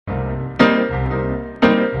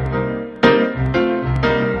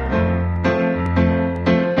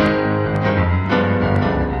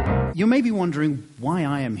may be wondering why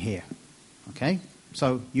I am here. Okay?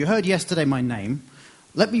 So you heard yesterday my name.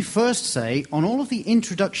 Let me first say, on all of the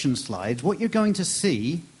introduction slides, what you're going to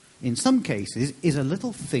see, in some cases, is a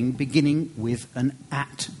little thing beginning with an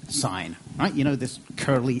 @ sign. Right? You know, this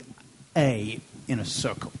curly A in a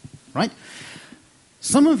circle. Right?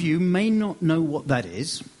 Some of you may not know what that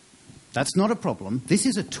is. That's not a problem. This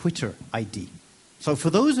is a Twitter ID. So for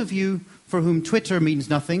those of you for whom Twitter means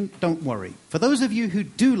nothing, don't worry. For those of you who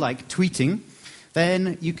do like tweeting,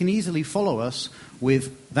 then you can easily follow us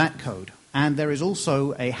with that code. And there is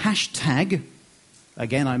also a hashtag.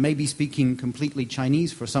 Again, I may be speaking completely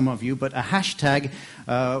Chinese for some of you, but a hashtag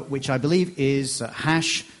which I believe is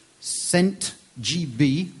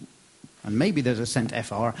 #CentGB, and maybe there's a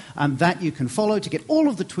CentFR, and that you can follow to get all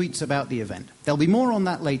of the tweets about the event. There'll be more on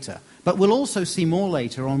that later, but we'll also see more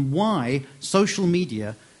later on why social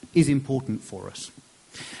media is important for us.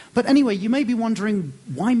 But anyway, you may be wondering,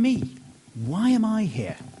 why me? Why am I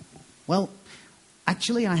here? Well,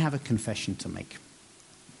 actually, I have a confession to make.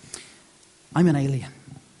 I'm an alien.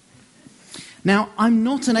 Now, I'm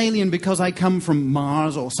not an alien because I come from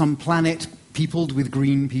Mars or some planet peopled with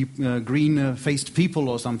green-faced people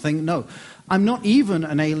or something. No, I'm not even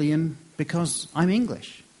an alien because I'm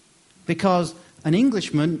English. Because an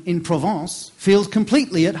Englishman in Provence feels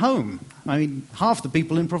completely at home. I mean, half the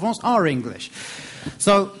people in Provence are English.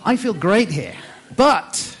 So I feel great here.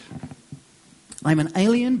 But I'm an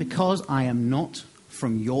alien because I am not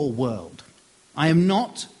from your world. I am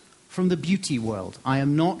not from the beauty world. I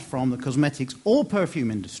am not from the cosmetics or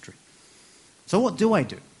perfume industry. So what do I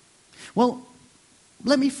do? Well,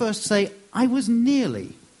 let me first say I was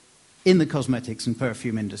nearly in the cosmetics and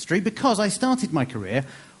perfume industry because I started my career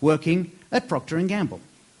working at Procter & Gamble.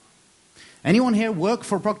 Anyone here work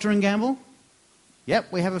for Procter & Gamble?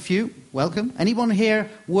 Yep, we have a few. Welcome. Anyone here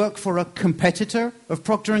work for a competitor of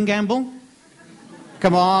Procter & Gamble?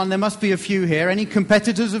 Come on, there must be a few here. Any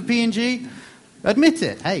competitors of P&G? Admit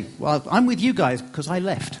it. Hey, well, I'm with you guys because I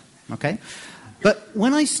left, okay? But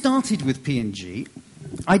when I started with P&G,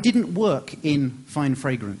 I didn't work in fine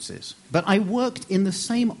fragrances, but I worked in the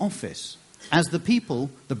same office as the people,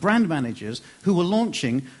 the brand managers, who were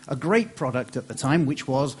launching a great product at the time, which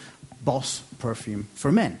was Boss Perfume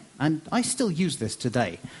for Men. And I still use this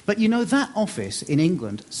today. But you know, that office in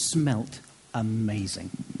England smelt amazing,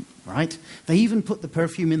 right? They even put the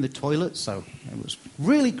perfume in the toilet, so it was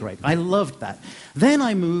really great. I loved that. Then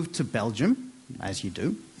I moved to Belgium, as you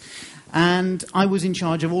do, and I was in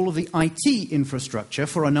charge of all of the IT infrastructure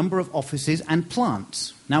for a number of offices and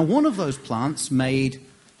plants. Now, one of those plants made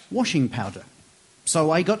washing powder,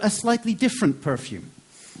 so I got a slightly different perfume.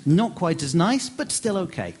 Not quite as nice, but still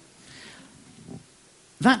okay.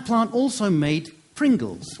 That plant also made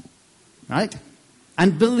Pringles, right?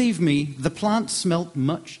 And believe me, the plant smelt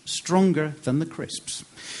much stronger than the crisps.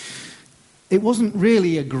 It wasn't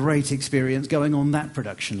really a great experience going on that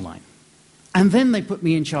production line. And then they put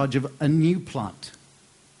me in charge of a new plant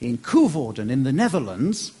in Coevorden in the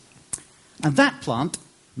Netherlands, and that plant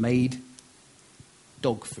made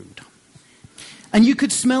dog food. And you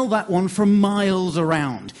could smell that one from miles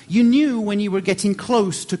around. You knew when you were getting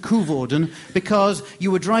close to Coevorden because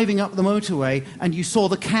you were driving up the motorway and you saw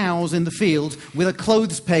the cows in the field with a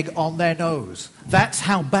clothes peg on their nose. That's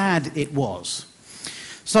how bad it was.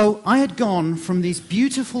 So I had gone from this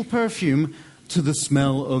beautiful perfume to the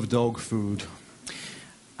smell of dog food.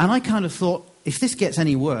 And I kind of thought, if this gets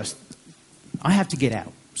any worse, I have to get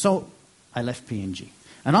out. So I left P&G.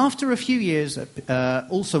 And after a few years,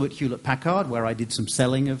 also at Hewlett-Packard, where I did some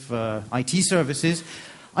selling of IT services,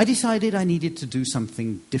 I decided I needed to do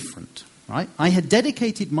something different, right? I had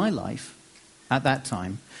dedicated my life at that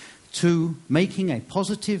time to making a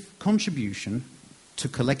positive contribution to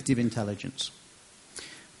collective intelligence.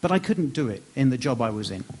 But I couldn't do it in the job I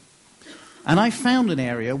was in. And I found an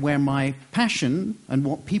area where my passion and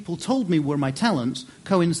what people told me were my talents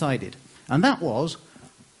coincided. And that was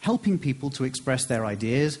helping people to express their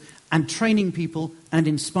ideas and training people and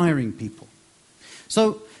inspiring people.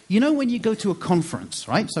 So, you know when you go to a conference,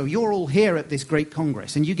 right? So you're all here at this great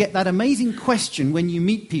congress and you get that amazing question when you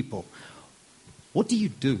meet people. What do you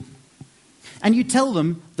do? And you tell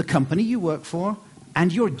them the company you work for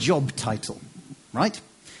and your job title, right?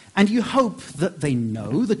 And you hope that they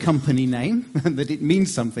know the company name, that it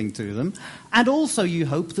means something to them, and also you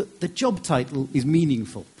hope that the job title is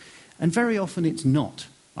meaningful. And very often it's not,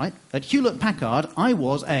 right? At Hewlett-Packard, I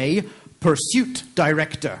was a pursuit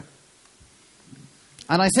director.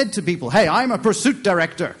 And I said to people, hey, I'm a pursuit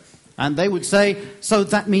director. And they would say, so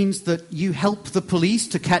that means that you help the police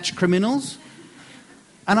to catch criminals?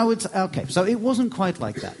 And I would say, okay, so it wasn't quite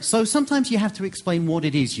like that. So sometimes you have to explain what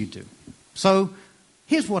it is you do. So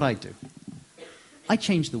here's what I do. I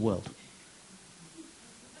change the world.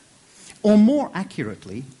 Or more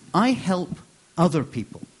accurately, I help other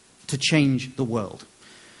people to change the world.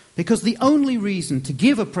 Because the only reason to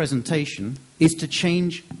give a presentation is to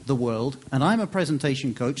change the world, and I'm a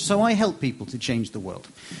presentation coach, so I help people to change the world.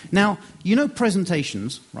 Now, you know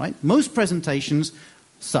presentations, right? Most presentations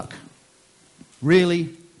suck.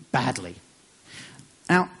 Really badly.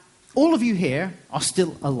 Now, all of you here are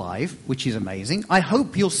still alive, which is amazing. I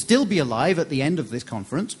hope you'll still be alive at the end of this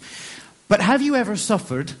conference. But have you ever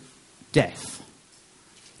suffered death?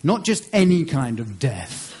 Not just any kind of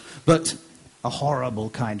death, but a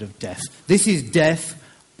horrible kind of death. This is death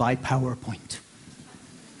by PowerPoint.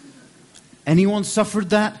 Anyone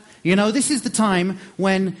suffered that? You know, this is the time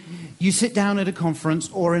when you sit down at a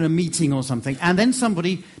conference or in a meeting or something, and then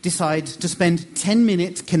somebody decides to spend 10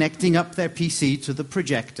 minutes connecting up their PC to the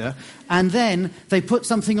projector, and then they put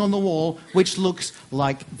something on the wall which looks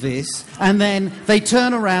like this, and then they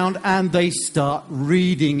turn around and they start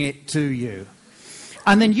reading it to you.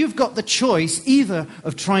 And then you've got the choice either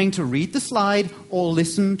of trying to read the slide or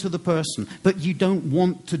listen to the person. But you don't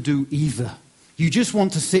want to do either. You just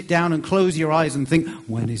want to sit down and close your eyes and think,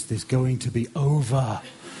 when is this going to be over?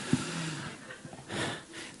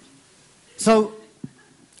 So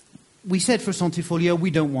we said for Centifolia, we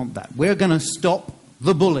don't want that. We're going to stop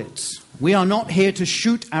the bullets. We are not here to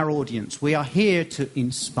shoot our audience. We are here to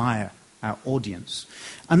inspire our audience.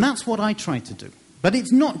 And that's what I try to do. But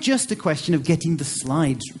it's not just a question of getting the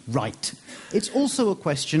slides right. It's also a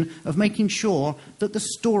question of making sure that the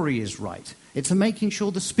story is right. It's making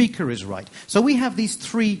sure the speaker is right. So we have these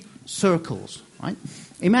three circles, right?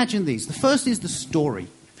 Imagine these. The first is the story.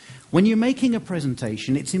 When you're making a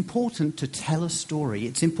presentation, it's important to tell a story.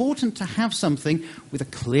 It's important to have something with a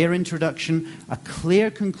clear introduction, a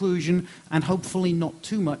clear conclusion, and hopefully not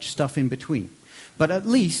too much stuff in between. But at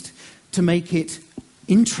least to make it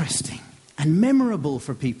interesting and memorable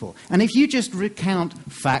for people. And if you just recount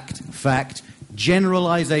fact,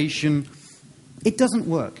 generalization, it doesn't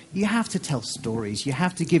work. You have to tell stories. You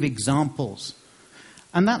have to give examples.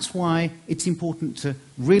 And that's why it's important to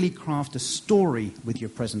really craft a story with your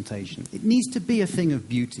presentation. It needs to be a thing of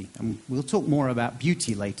beauty. And we'll talk more about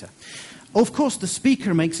beauty later. Of course, the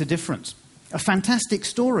speaker makes a difference. A fantastic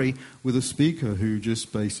story with a speaker who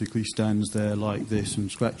just basically stands there like this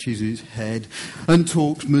and scratches his head and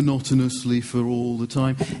talks monotonously for all the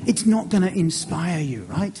time. It's not going to inspire you,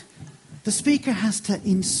 right? The speaker has to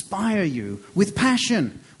inspire you with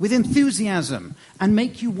passion, with enthusiasm, and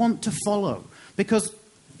make you want to follow. Because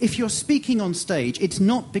if you're speaking on stage, it's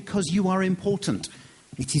not because you are important.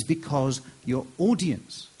 It is because your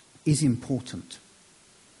audience is important.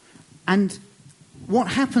 And what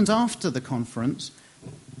happens after the conference,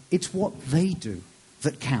 it's what they do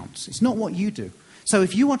that counts. It's not what you do. So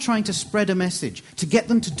if you are trying to spread a message, to get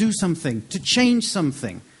them to do something, to change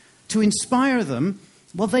something, to inspire them,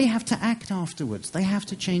 well, they have to act afterwards. They have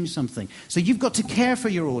to change something. So you've got to care for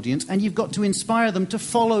your audience, and you've got to inspire them to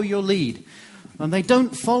follow your lead. And they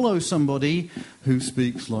don't follow somebody who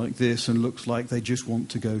speaks like this and looks like they just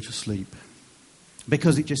want to go to sleep,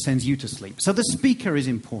 because it just sends you to sleep. So the speaker is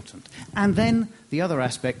important. And then the other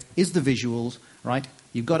aspect is the visuals, right?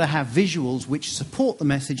 You've got to have visuals which support the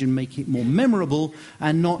message and make it more memorable,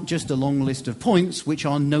 and not just a long list of points which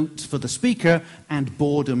are notes for the speaker and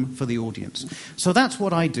boredom for the audience. So that's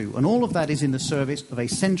what I do. And all of that is in the service of a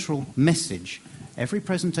central message. Every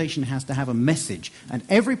presentation has to have a message. And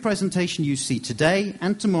every presentation you see today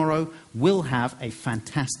and tomorrow will have a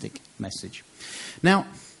fantastic message. Now,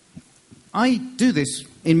 I do this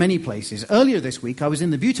in many places. Earlier this week, I was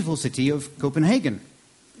in the beautiful city of Copenhagen.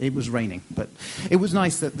 It was raining, but it was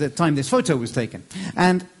nice at the time this photo was taken.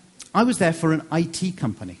 And I was there for an IT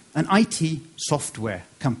company, an IT software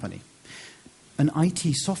company. An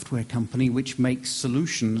IT software company which makes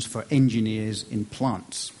solutions for engineers in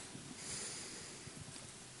plants.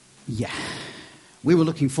 Yeah. We were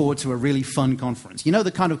looking forward to a really fun conference. You know,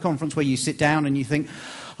 the kind of conference where you sit down and you think,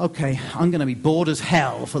 okay, I'm going to be bored as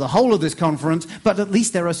hell for the whole of this conference, but at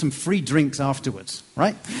least there are some free drinks afterwards,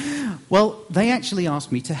 right? Well, they actually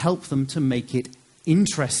asked me to help them to make it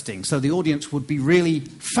interesting, so the audience would be really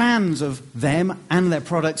fans of them and their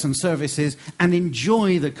products and services and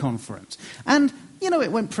enjoy the conference. And, you know,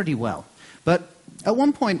 it went pretty well. But at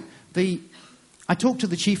one point, I talked to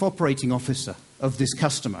the chief operating officer of this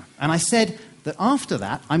customer, and I said that after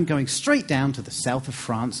that, I'm going straight down to the south of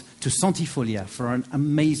France, to Centifolia, for an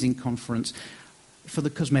amazing conference for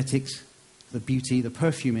the cosmetics, the beauty, the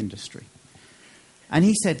perfume industry. And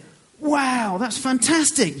he said, wow, that's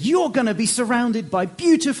fantastic. You're going to be surrounded by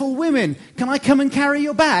beautiful women. Can I come and carry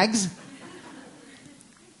your bags?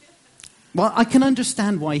 Well, I can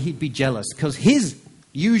understand why he'd be jealous, because his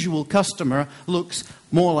usual customer looks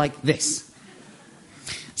more like this.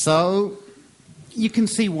 So you can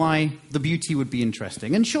see why the beauty would be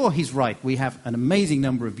interesting. And sure, he's right. We have an amazing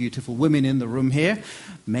number of beautiful women in the room here,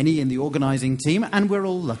 many in the organizing team, and we're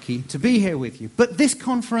all lucky to be here with you. But this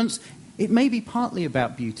conference, it may be partly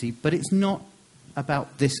about beauty, but it's not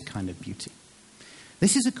about this kind of beauty.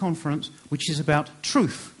 This is a conference which is about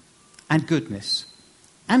truth and goodness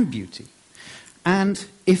and beauty. And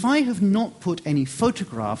if I have not put any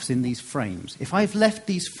photographs in these frames, if I've left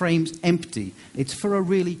these frames empty, it's for a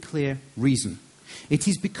really clear reason. It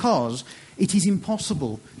is because it is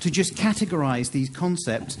impossible to just categorize these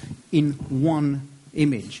concepts in one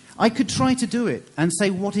image. I could try to do it and say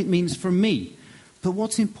what it means for me, but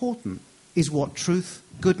what's important is what truth,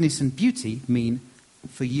 goodness, and beauty mean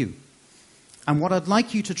for you. And what I'd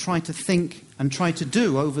like you to try to think and try to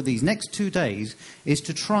do over these next 2 days is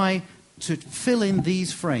to try to fill in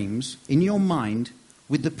these frames in your mind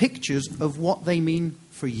with the pictures of what they mean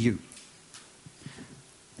for you.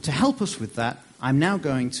 To help us with that, I'm now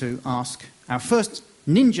going to ask our first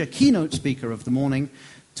ninja keynote speaker of the morning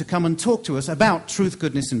to come and talk to us about truth,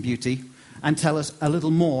 goodness, and beauty and tell us a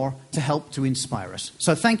little more to help to inspire us.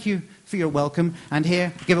 So thank you for your welcome. And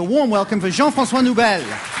here, give a warm welcome for Jean-François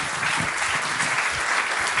Noubel.